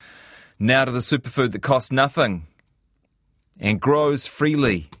Now to the superfood that costs nothing and grows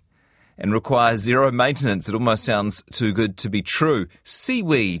freely and requires zero maintenance. It almost sounds too good to be true.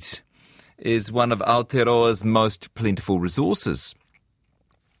 Seaweed is one of Aotearoa's most plentiful resources.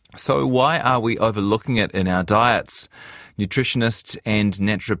 So why are we overlooking it in our diets? Nutritionist and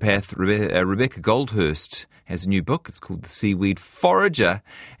naturopath Rebecca Gouldhurst has a new book. It's called The Seaweed Forager,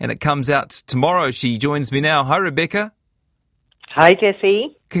 and it comes out tomorrow. She joins me now. Hi, Rebecca. Hi,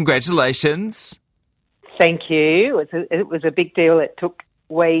 Jesse. Congratulations. Thank you. It was a big deal. It took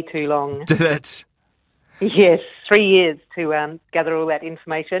way too long. Did it? Yes, 3 years to gather all that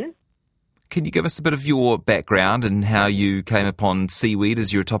information. Can you give us a bit of your background and how you came upon seaweed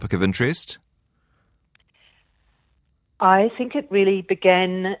as your topic of interest? I think it really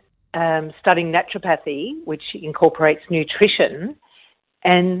began studying naturopathy, which incorporates nutrition,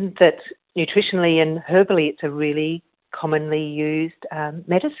 and that nutritionally and herbally it's a really commonly used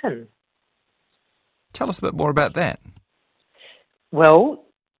medicine. Tell us a bit more about that. Well,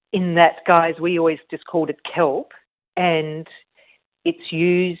 in that, guys, we always just called it kelp, and it's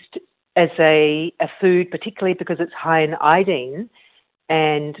used as a food, particularly because it's high in iodine,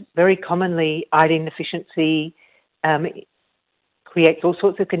 and very commonly iodine deficiency creates all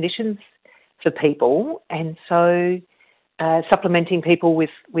sorts of conditions for people, and so supplementing people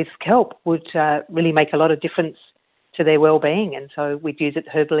with kelp would really make a lot of difference to their well-being, and so we'd use it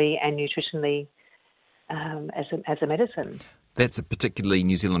herbally and nutritionally as a medicine. That's a particularly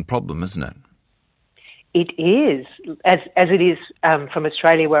New Zealand problem, isn't it? It is, as it is from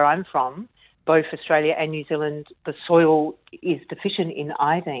Australia, where I'm from. Both Australia and New Zealand, the soil is deficient in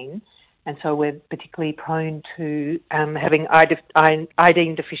iodine, and so we're particularly prone to having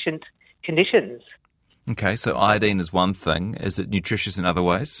iodine-deficient conditions. Okay, so iodine is one thing. Is it nutritious in other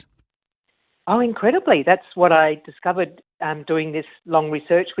ways? Oh, incredibly. That's what I discovered doing this long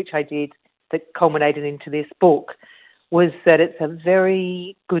research, which I did, that culminated into this book, was that it's a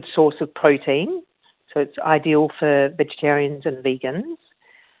very good source of protein. So it's ideal for vegetarians and vegans,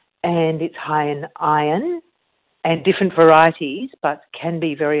 and it's high in iron and different varieties, but can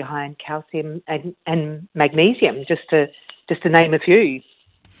be very high in calcium and magnesium, just to name a few.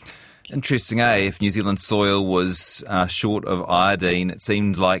 Interesting, eh? If New Zealand soil was short of iodine, it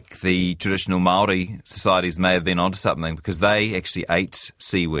seemed like the traditional Māori societies may have been onto something, because they actually ate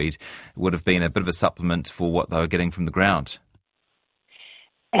seaweed. It would have been a bit of a supplement for what they were getting from the ground.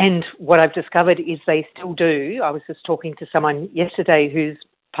 And what I've discovered is they still do. I was just talking to someone yesterday whose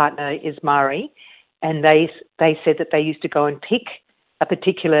partner is Maori, and they said that they used to go and pick a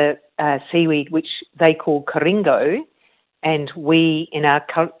particular seaweed which they call karingo, and we in our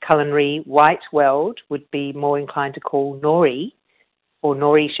culinary white world would be more inclined to call nori, or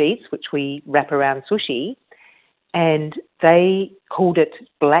nori sheets, which we wrap around sushi, and they called it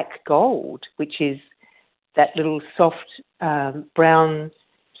black gold, which is that little soft brown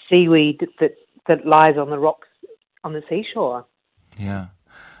seaweed that lies on the rocks on the seashore. Yeah.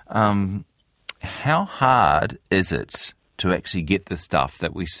 How hard is it to actually get the stuff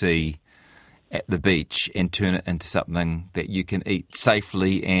that we see at the beach and turn it into something that you can eat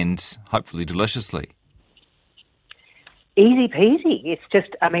safely and hopefully deliciously? Easy peasy. It's just,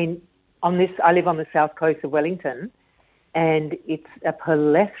 I live on the south coast of Wellington, and it's a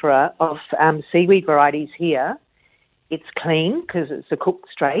plethora of seaweed varieties here. It's clean because it's a cooked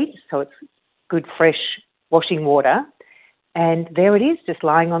straight, so it's good, fresh washing water. And there it is, just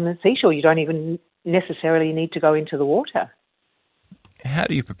lying on the seashore. You don't even necessarily need to go into the water. How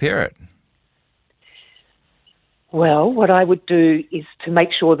do you prepare it? Well, what I would do is to make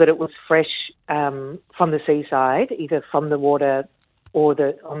sure that it was fresh from the seaside, either from the water or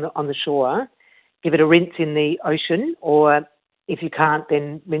on the shore. Give it a rinse in the ocean, or if you can't,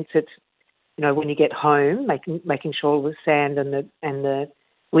 then rinse it when you get home, making sure the sand and the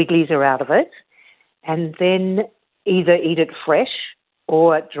wigglies are out of it, and then either eat it fresh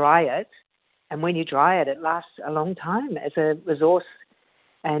or dry it. And when you dry it, it lasts a long time as a resource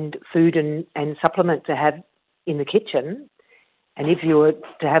and food and supplement to have in the kitchen. And if you were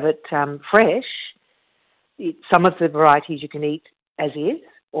to have it fresh, some of the varieties you can eat as is,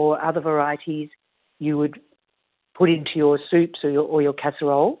 or other varieties you would put into your soups or your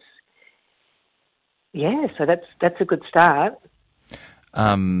casseroles. Yeah, so that's a good start.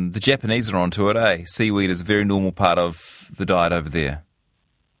 The Japanese are onto it, eh? Seaweed is a very normal part of the diet over there.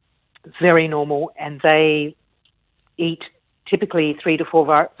 Very normal, and they eat typically 3 to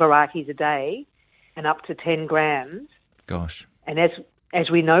 4 varieties a day and up to 10 grams. Gosh. And as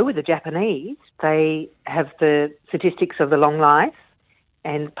we know with the Japanese, they have the statistics of the long life,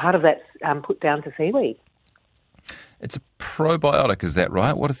 and part of that's put down to seaweed. It's a probiotic, is that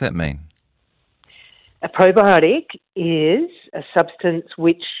right? What does that mean? A probiotic is a substance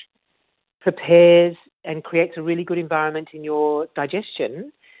which prepares and creates a really good environment in your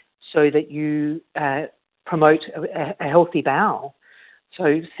digestion so that you promote a healthy bowel.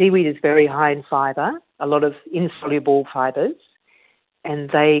 So seaweed is very high in fibre, a lot of insoluble fibres, and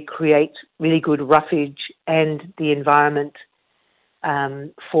they create really good roughage and the environment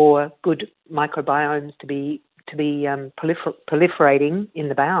for good microbiomes to be proliferating in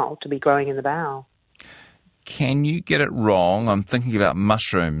the bowel, to be growing in the bowel. Can you get it wrong? I'm thinking about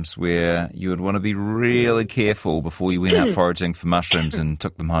mushrooms, where you would want to be really careful before you went out foraging for mushrooms and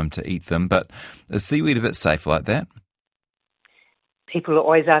took them home to eat them. But is seaweed a bit safe like that? People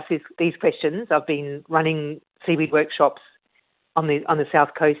always ask these questions. I've been running seaweed workshops on the south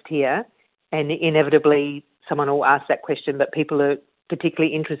coast here, and inevitably someone will ask that question, but people are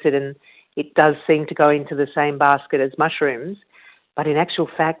particularly interested in it. Does seem to go into the same basket as mushrooms, but in actual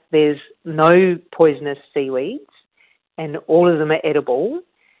fact there's no poisonous seaweeds and all of them are edible.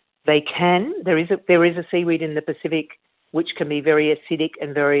 There is a seaweed in the Pacific which can be very acidic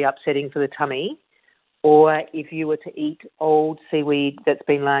and very upsetting for the tummy, or if you were to eat old seaweed that's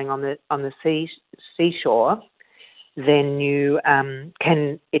been laying on the seashore, then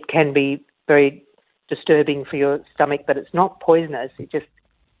it can be very disturbing for your stomach, but it's not poisonous. It just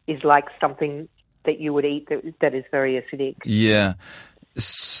is like something that you would eat that is very acidic. Yeah.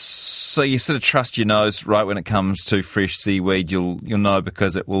 So you sort of trust your nose, right, when it comes to fresh seaweed. You'll know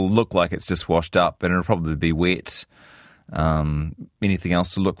because it will look like it's just washed up and it'll probably be wet. Anything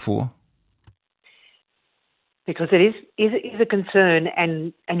else to look for? Because it is a concern,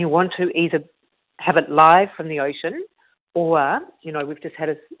 and you want to either have it live from the ocean, or, we've just had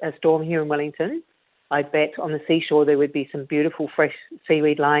a storm here in Wellington. I bet on the seashore there would be some beautiful fresh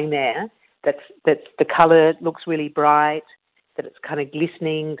seaweed lying there. That's the colour looks really bright, that it's kind of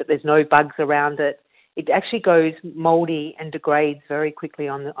glistening, that there's no bugs around it. It actually goes mouldy and degrades very quickly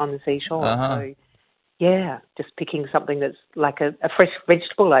on the seashore. Uh-huh. So, yeah, just picking something that's like a fresh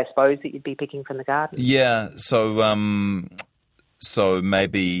vegetable, I suppose, that you'd be picking from the garden. Yeah, so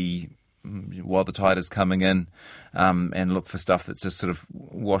maybe while the tide is coming in, and look for stuff that's just sort of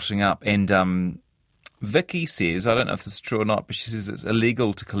washing up. And Vicky says, I don't know if this is true or not, but she says it's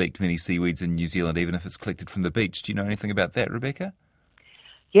illegal to collect many seaweeds in New Zealand, even if it's collected from the beach. Do you know anything about that, Rebecca?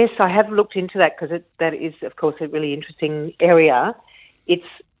 Yes, I have looked into that because that is, of course, a really interesting area. It's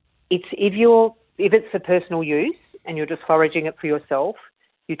if it's for personal use and you're just foraging it for yourself,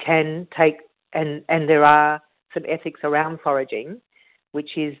 you can take, and there are some ethics around foraging,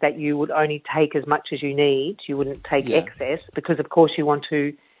 which is that you would only take as much as you need. You wouldn't take excess because, of course, you want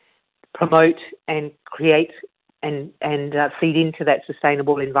to promote and create and feed into that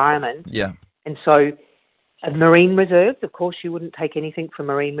sustainable environment. Yeah. And so marine reserves, of course, you wouldn't take anything from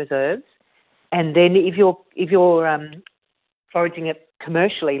marine reserves. And then if you're foraging it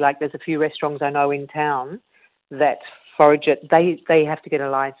commercially, like there's a few restaurants I know in town that forage it, they have to get a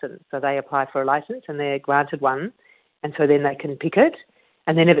license. So they apply for a license and they're granted one, and so then they can pick it.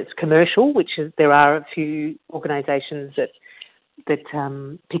 And then if it's commercial, there are a few organisations that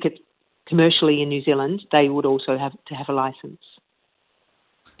pick it commercially in New Zealand, they would also have to have a license.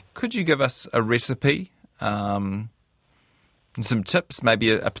 Could you give us a recipe, and some tips,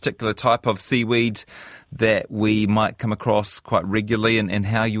 maybe a particular type of seaweed that we might come across quite regularly, and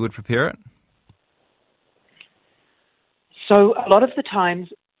how you would prepare it? So a lot of the times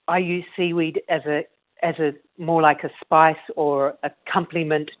I use seaweed as a more like a spice or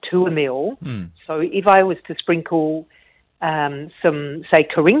accompaniment to a meal. So if I was to sprinkle some, say,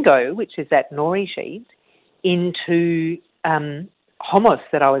 koringo, which is that nori sheet, into hummus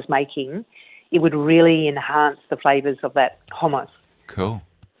that I was making, it would really enhance the flavours of that hummus. Cool.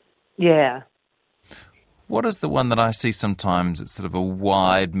 Yeah. What is the one that I see sometimes? It's sort of a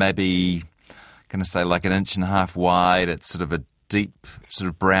wide, maybe, going to say like 1.5 inches wide. It's sort of a deep, sort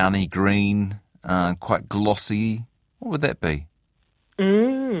of browny green, quite glossy. What would that be?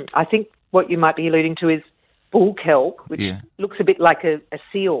 I think what you might be alluding to is bull kelp, which looks a bit like a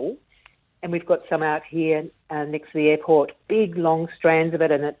seal. And we've got some out here next to the airport, big, long strands of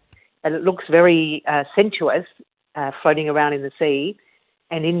it, and it looks very sensuous, floating around in the sea.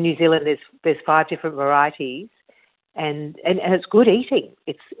 And in New Zealand, there's 5 different varieties, and it's good eating.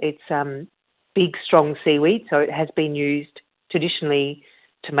 It's big, strong seaweed, so it has been used traditionally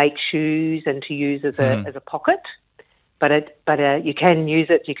to make shoes and to use as a pocket. But you can use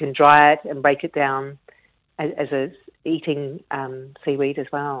it. You can dry it and break it down as a eating seaweed as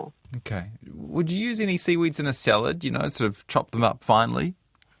well. Okay. Would you use any seaweeds in a salad? Sort of chop them up finely.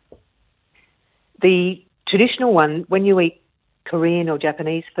 The traditional one, when you eat Korean or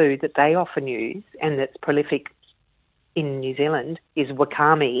Japanese food that they often use and that's prolific in New Zealand is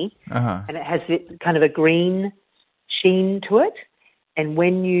wakame, and it has kind of a green sheen to it. And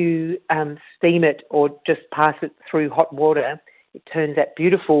when you steam it or just pass it through hot water, it turns that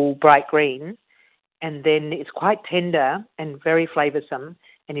beautiful bright green, and then it's quite tender and very flavoursome.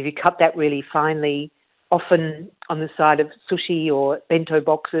 And if you cut that really finely, often on the side of sushi or bento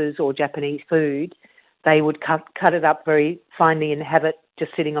boxes or Japanese food, they would cut it up very finely and have it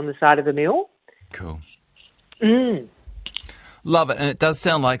just sitting on the side of the meal. Cool. Love it. And it does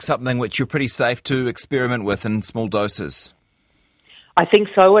sound like something which you're pretty safe to experiment with in small doses. I think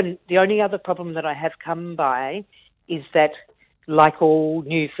so. And the only other problem that I have come by is that, like all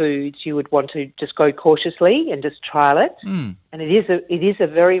new foods, you would want to just go cautiously and just trial it. And it is a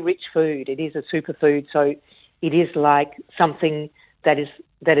very rich food. It is a superfood. So it is like something that is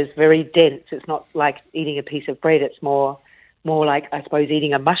very dense. It's not like eating a piece of bread. It's more like, I suppose,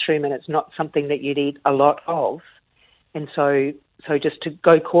 eating a mushroom, and it's not something that you'd eat a lot of. And so just to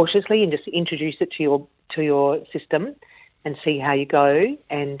go cautiously and just introduce it to your system and see how you go,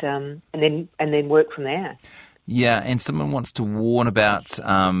 and then work from there. Yeah, and someone wants to warn about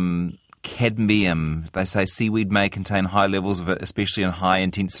cadmium. They say seaweed may contain high levels of it, especially in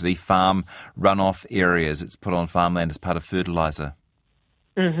high-intensity farm runoff areas. It's put on farmland as part of fertiliser.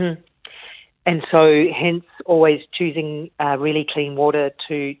 Mm-hmm. And so, hence, always choosing really clean water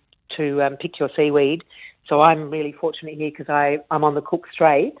to pick your seaweed. So I'm really fortunate here because I'm on the Cook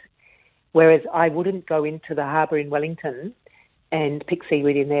Strait, whereas I wouldn't go into the harbour in Wellington and pick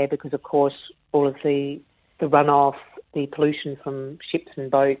seaweed in there because, of course, all of the runoff, the pollution from ships and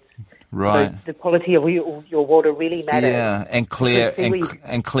boats. Right. So the quality of your water really matters. Yeah, and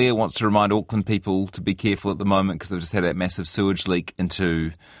Claire wants to remind Auckland people to be careful at the moment because they've just had that massive sewage leak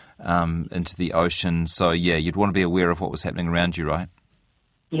into the ocean. So, yeah, you'd want to be aware of what was happening around you, right?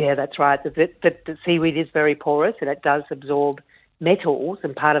 Yeah, that's right. The seaweed is very porous and it does absorb metals,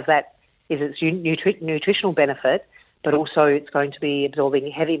 and part of that is its nutritional benefit, but also it's going to be absorbing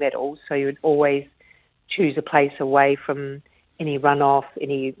heavy metals, so you would always choose a place away from any runoff,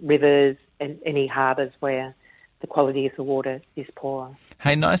 any rivers and any harbours where the quality of the water is poor.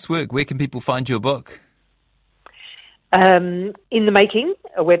 Hey, nice work. Where can people find your book? In the making,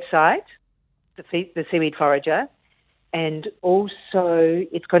 a website, the Seaweed Forager, and also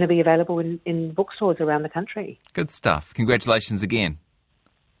it's going to be available in bookstores around the country. Good stuff. Congratulations again.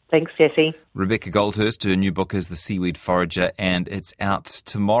 Thanks, Jesse. Rebecca Gouldhurst, her new book is The Seaweed Forager, and it's out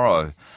tomorrow.